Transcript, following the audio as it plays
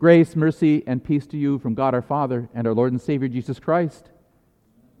Grace, mercy, and peace to you from God our Father and our Lord and Savior Jesus Christ.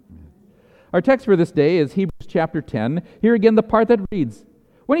 Our text for this day is Hebrews chapter 10. Here again the part that reads,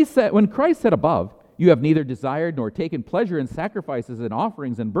 When Christ said above, you have neither desired nor taken pleasure in sacrifices and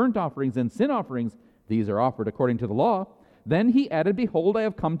offerings and burnt offerings and sin offerings, these are offered according to the law, then he added, behold, I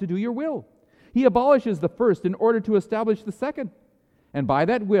have come to do your will. He abolishes the first in order to establish the second. And by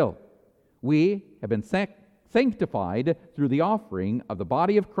that will, we have been sanctified through the offering of the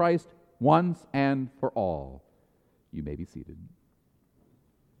body of Christ once and for all. You may be seated.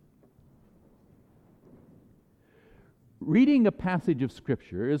 Reading a passage of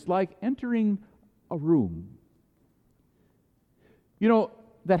Scripture is like entering a room,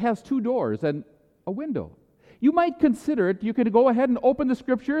 that has two doors and a window. You might consider it, you could go ahead and open the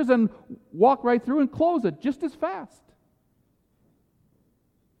Scriptures and walk right through and close it just as fast.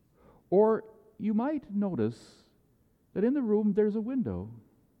 Or you might notice that in the room there's a window.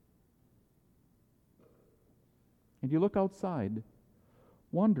 And you look outside,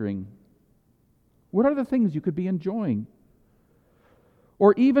 wondering, what are the things you could be enjoying?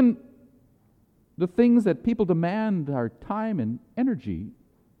 Or even the things that people demand our time and energy.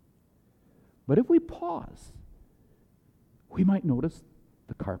 But if we pause, we might notice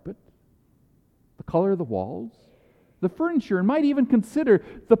the carpet, the color of the walls, the furniture, and might even consider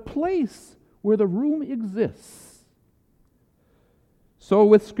the place where the room exists. So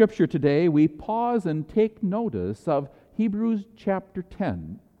with Scripture today, we pause and take notice of Hebrews chapter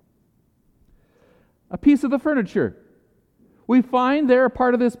 10. A piece of the furniture. We find there, a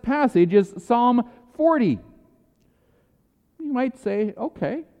part of this passage is Psalm 40. You might say,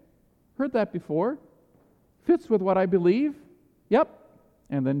 okay, heard that before. Fits with what I believe. Yep.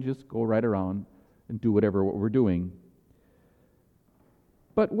 And then just go right around and do what we're doing.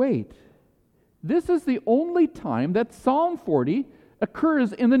 But wait, this is the only time that Psalm 40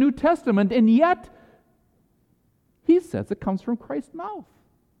 occurs in the New Testament, and yet he says it comes from Christ's mouth.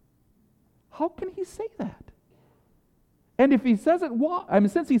 How can he say that? And if he says it, why?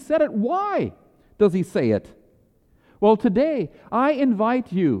 Since he said it, why does he say it? Well, today I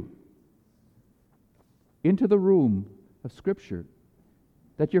invite you into the room of Scripture,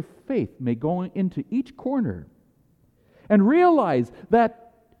 that your faith may go into each corner and realize that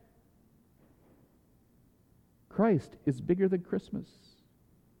Christ is bigger than Christmas,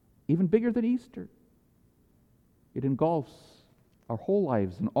 even bigger than Easter. It engulfs our whole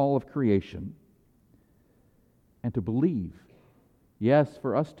lives and all of creation. And to believe, yes,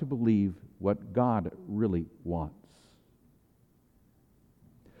 for us to believe what God really wants.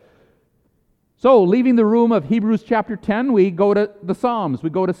 So, leaving the room of Hebrews chapter 10, we go to the Psalms. We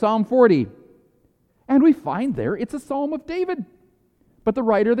go to Psalm 40. And we find there it's a psalm of David. But the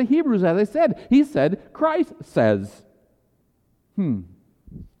writer of the Hebrews, as I said, he said, Christ says.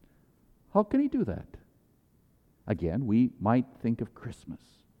 How can he do that? Again, we might think of Christmas,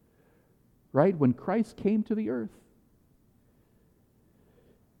 right? When Christ came to the earth.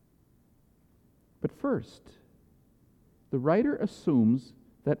 But first, the writer assumes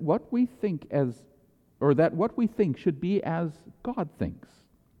that what we think should be as God thinks.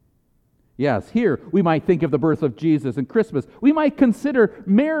 Yes, here we might think of the birth of Jesus and Christmas. We might consider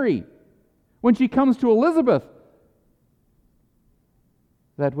Mary when she comes to Elizabeth.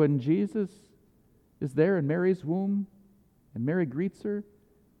 That when Jesus is there in Mary's womb and Mary greets her,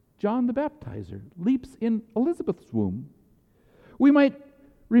 John the Baptizer leaps in Elizabeth's womb. We might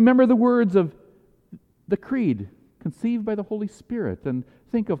remember the words of the Creed conceived by the Holy Spirit and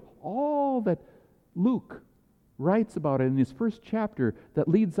think of all that Luke writes about it in his first chapter that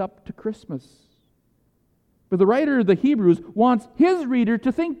leads up to Christmas. But the writer of the Hebrews wants his reader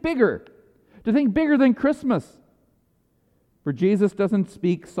to think bigger than Christmas. For Jesus doesn't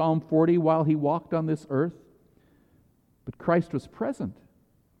speak Psalm 40 while he walked on this earth, but Christ was present,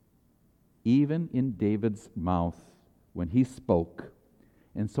 even in David's mouth when he spoke.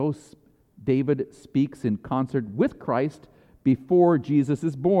 And so David speaks in concert with Christ before Jesus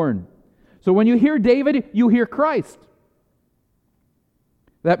is born. So when you hear David, you hear Christ.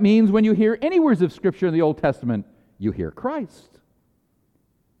 That means when you hear any words of Scripture in the Old Testament, you hear Christ.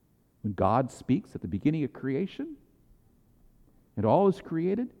 When God speaks at the beginning of creation, and all is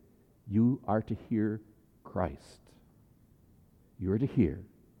created, you are to hear Christ. You are to hear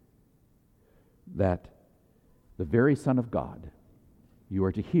that the very Son of God, you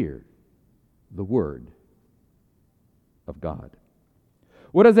are to hear the Word of God.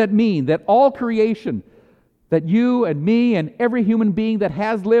 What does that mean? That all creation, that you and me and every human being that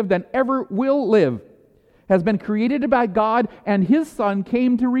has lived and ever will live, has been created by God, and His Son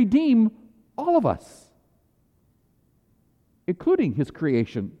came to redeem all of us. including His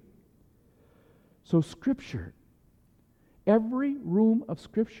creation. So Scripture, every room of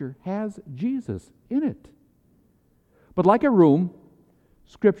Scripture has Jesus in it. But like a room,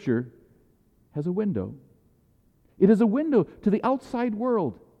 Scripture has a window. It is a window to the outside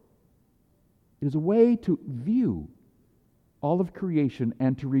world. It is a way to view all of creation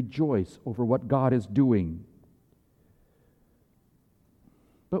and to rejoice over what God is doing.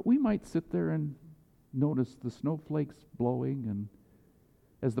 But we might sit there and notice the snowflakes blowing, and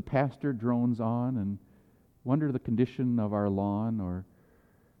as the pastor drones on, and wonder the condition of our lawn, or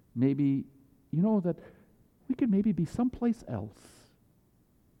maybe, that we could maybe be someplace else.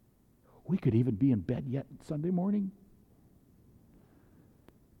 We could even be in bed yet Sunday morning,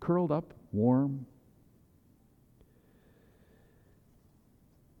 curled up, warm.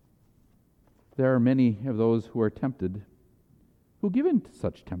 There are many of those who are tempted, who give in to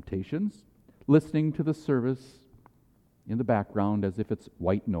such temptations, listening to the service in the background as if it's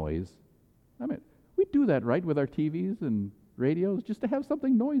white noise. I mean, we do that, right, with our TVs and radios, just to have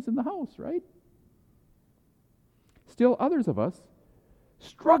something noise in the house, right? Still, others of us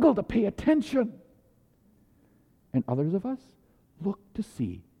struggle to pay attention. And others of us look to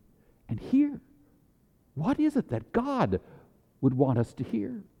see and hear. What is it that God would want us to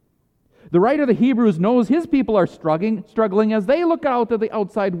hear? The writer of the Hebrews knows his people are struggling as they look out at the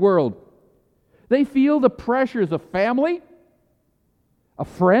outside world. They feel the pressures of family, of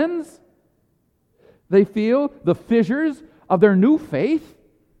friends. They feel the fissures of their new faith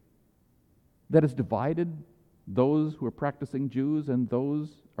that has divided those who are practicing Jews and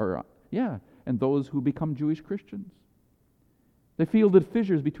those who become Jewish Christians. They feel the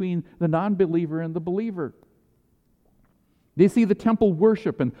fissures between the non-believer and the believer. They see the temple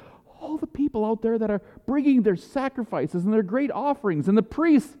worship and all the people out there that are bringing their sacrifices and their great offerings, and the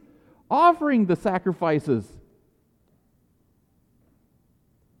priests offering the sacrifices.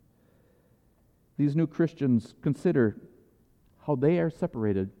 These new Christians consider how they are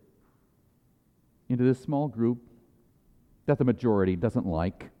separated into this small group that the majority doesn't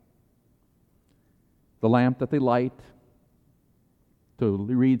like. The lamp that they light to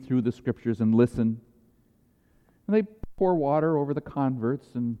read through the Scriptures and listen. And they pour water over the converts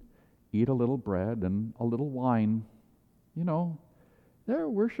and eat a little bread and a little wine. Their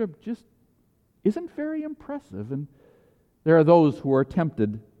worship just isn't very impressive. And there are those who are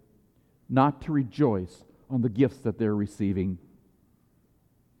tempted not to rejoice on the gifts that they're receiving,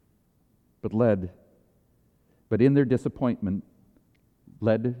 but in their disappointment,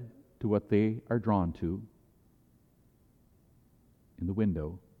 led to what they are drawn to in the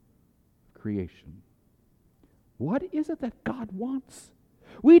window of creation. What is it that God wants?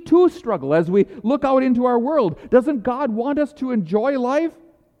 We too struggle as we look out into our world. Doesn't God want us to enjoy life?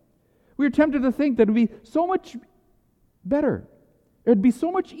 We're tempted to think that it would be so much better. It would be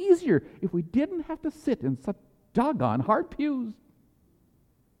so much easier if we didn't have to sit in such doggone hard pews.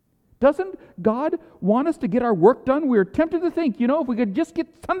 Doesn't God want us to get our work done? We're tempted to think, if we could just get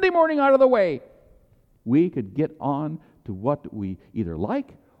Sunday morning out of the way, we could get on to what we either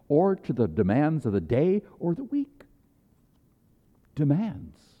like or to the demands of the day or the week.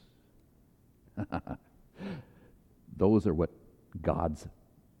 Demands. Those are what gods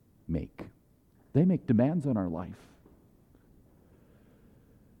make. They make demands on our life.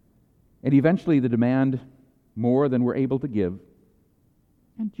 And eventually they demand more than we're able to give.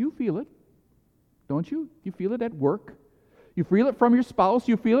 And you feel it, don't you? You feel it at work. You feel it from your spouse.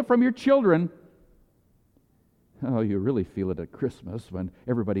 You feel it from your children. Oh, you really feel it at Christmas when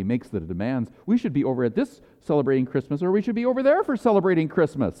everybody makes the demands. We should be over at this celebrating Christmas, or we should be over there for celebrating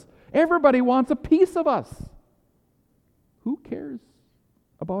Christmas. Everybody wants a piece of us. Who cares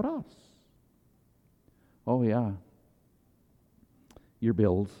about us? Oh, yeah. Your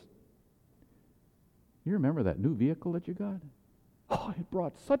bills. You remember that new vehicle that you got? Oh, it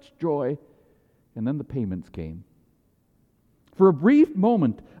brought such joy. And then the payments came. For a brief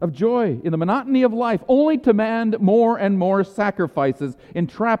moment of joy in the monotony of life, only to demand more and more sacrifices,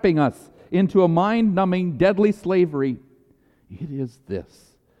 entrapping us into a mind-numbing, deadly slavery. It is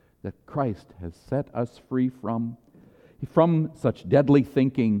this that Christ has set us free from such deadly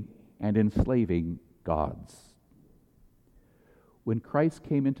thinking and enslaving gods. When Christ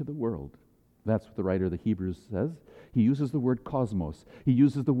came into the world, that's what the writer of the Hebrews says. He uses the word cosmos. He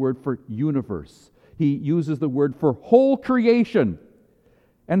uses the word for universe. He uses the word for whole creation.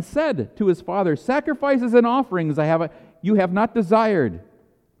 And said to his Father, sacrifices and offerings you have not desired.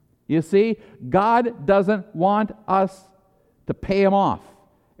 You see, God doesn't want us to pay him off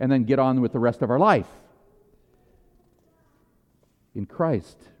and then get on with the rest of our life. In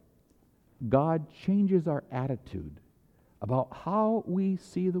Christ, God changes our attitude about how we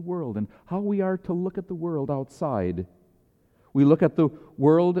see the world and how we are to look at the world outside. We look at the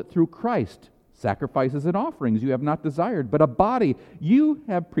world through Christ, sacrifices and offerings you have not desired, but a body you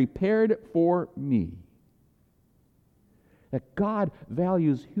have prepared for me. That God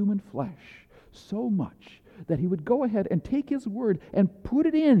values human flesh so much that he would go ahead and take his word and put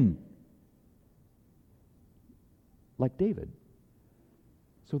it in, like David,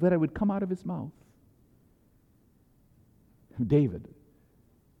 so that it would come out of his mouth. David,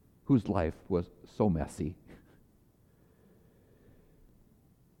 whose life was so messy,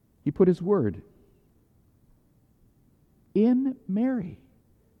 he put his word in Mary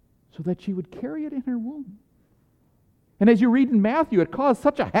so that she would carry it in her womb. And as you read in Matthew, it caused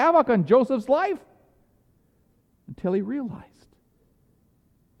such a havoc on Joseph's life until he realized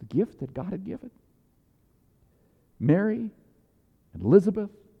the gift that God had given. Mary and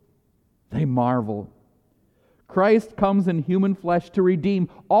Elizabeth, they marvel. Christ comes in human flesh to redeem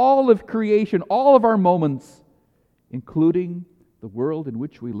all of creation, all of our moments, including the world in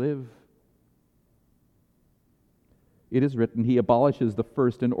which we live. It is written, he abolishes the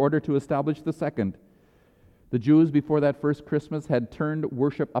first in order to establish the second. The Jews before that first Christmas had turned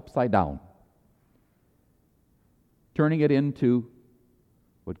worship upside down, turning it into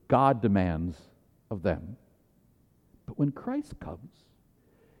what God demands of them. But when Christ comes,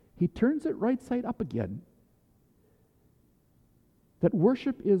 he turns it right side up again. That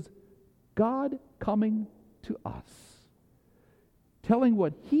worship is God coming to us, telling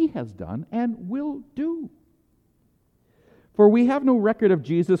what he has done and will do. For we have no record of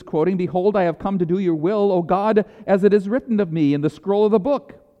Jesus quoting, "Behold, I have come to do your will, O God, as it is written of me in the scroll of the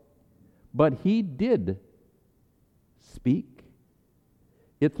book." But he did speak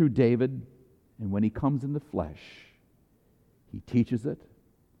it through David, and when he comes in the flesh, he teaches it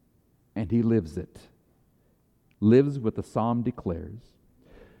and he lives it. Lives what the psalm declares.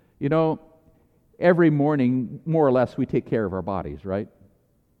 You know, every morning, more or less, we take care of our bodies, right?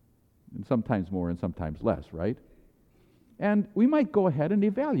 And sometimes more and sometimes less, right? And we might go ahead and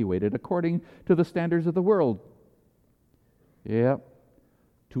evaluate it according to the standards of the world. Yeah,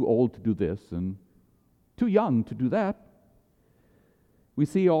 too old to do this and too young to do that. We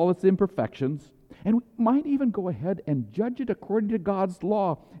see all its imperfections, and we might even go ahead and judge it according to God's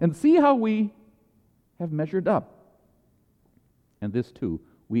law and see how we have measured up. And this too,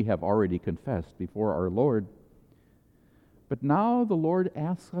 we have already confessed before our Lord. But now the Lord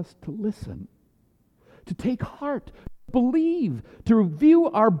asks us to listen, to take heart, believe, to view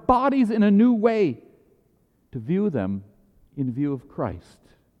our bodies in a new way, to view them in view of Christ.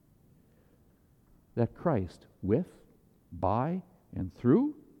 That Christ, with, by, and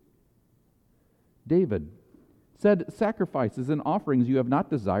through, David said, "Sacrifices and offerings you have not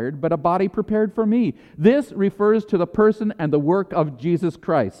desired, but a body prepared for me." This refers to the person and the work of Jesus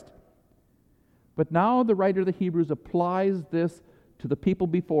Christ. But now the writer of the Hebrews applies this to the people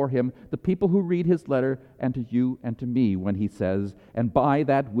before him, the people who read his letter, and to you and to me, when he says, "And by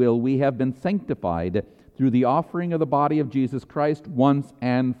that will we have been sanctified through the offering of the body of Jesus Christ once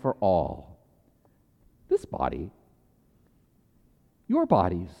and for all." This body, your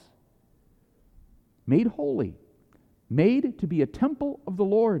bodies, made holy, made to be a temple of the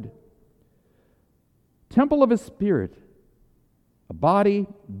Lord, temple of his Spirit, a body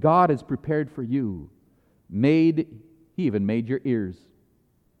God has prepared for you, he even made your ears.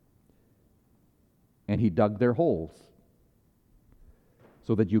 And he dug their holes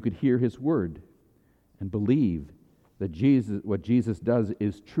so that you could hear his word and believe that what Jesus does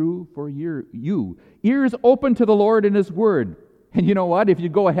is true for you. Ears open to the Lord and his word. And you know what? If you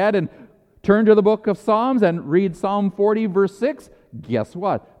go ahead and turn to the book of Psalms and read Psalm 40, verse 6, guess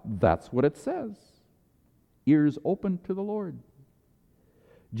what? That's what it says. Ears open to the Lord.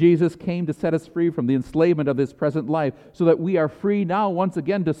 Jesus came to set us free from the enslavement of this present life so that we are free now once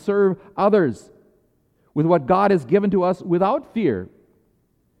again to serve others with what God has given to us without fear.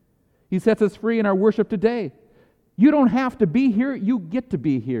 He sets us free in our worship today. You don't have to be here, you get to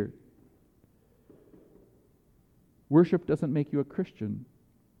be here. Worship doesn't make you a Christian,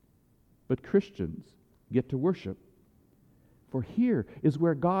 but Christians get to worship. For here is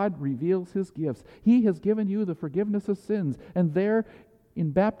where God reveals his gifts. He has given you the forgiveness of sins, and there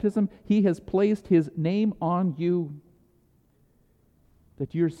in baptism, he has placed his name on you,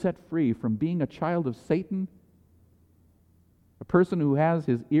 that you're set free from being a child of Satan, a person who has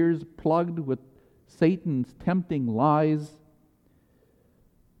his ears plugged with Satan's tempting lies.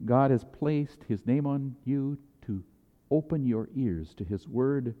 God has placed his name on you to open your ears to his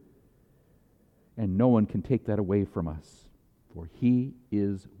word, and no one can take that away from us, for he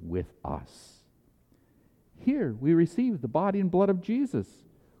is with us. Here we receive the body and blood of Jesus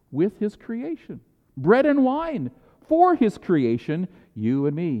with his creation. Bread and wine for his creation, you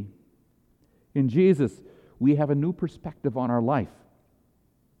and me. In Jesus, we have a new perspective on our life.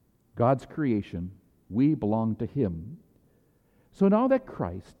 God's creation, we belong to him. So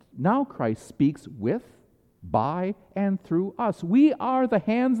now Christ speaks with, by, and through us. We are the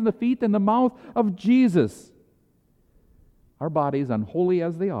hands and the feet and the mouth of Jesus. Our bodies, unholy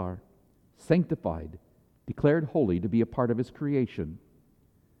as they are, sanctified, declared holy to be a part of his creation.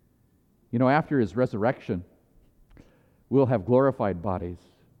 You know, after his resurrection, we'll have glorified bodies.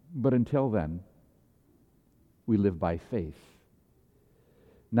 But until then, we live by faith.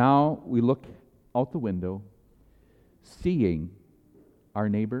 Now we look out the window, seeing our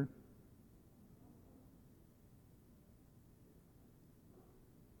neighbor.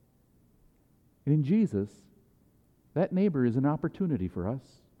 And in Jesus, that neighbor is an opportunity for us.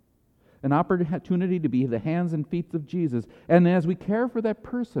 An opportunity to be the hands and feet of Jesus. And as we care for that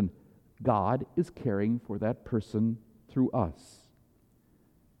person, God is caring for that person through us.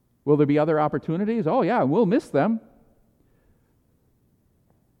 Will there be other opportunities? Oh yeah, we'll miss them.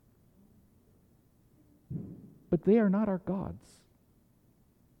 But they are not our gods.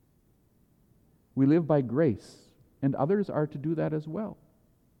 We live by grace, and others are to do that as well.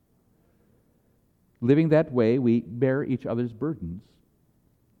 Living that way, we bear each other's burdens,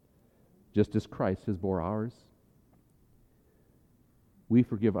 just as Christ has bore ours. We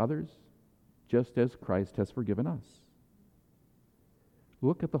forgive others, just as Christ has forgiven us.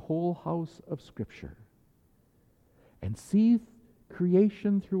 Look at the whole house of Scripture and see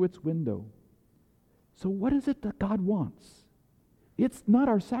creation through its window. So what is it that God wants? It's not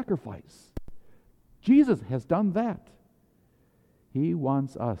our sacrifice. Jesus has done that. He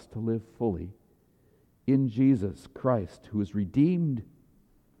wants us to live fully in Jesus Christ, who has redeemed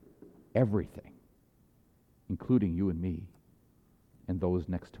everything, including you and me and those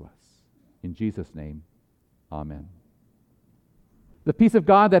next to us. In Jesus' name, amen. The peace of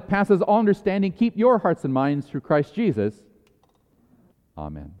God that passes all understanding, keep your hearts and minds through Christ Jesus.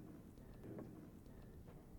 Amen.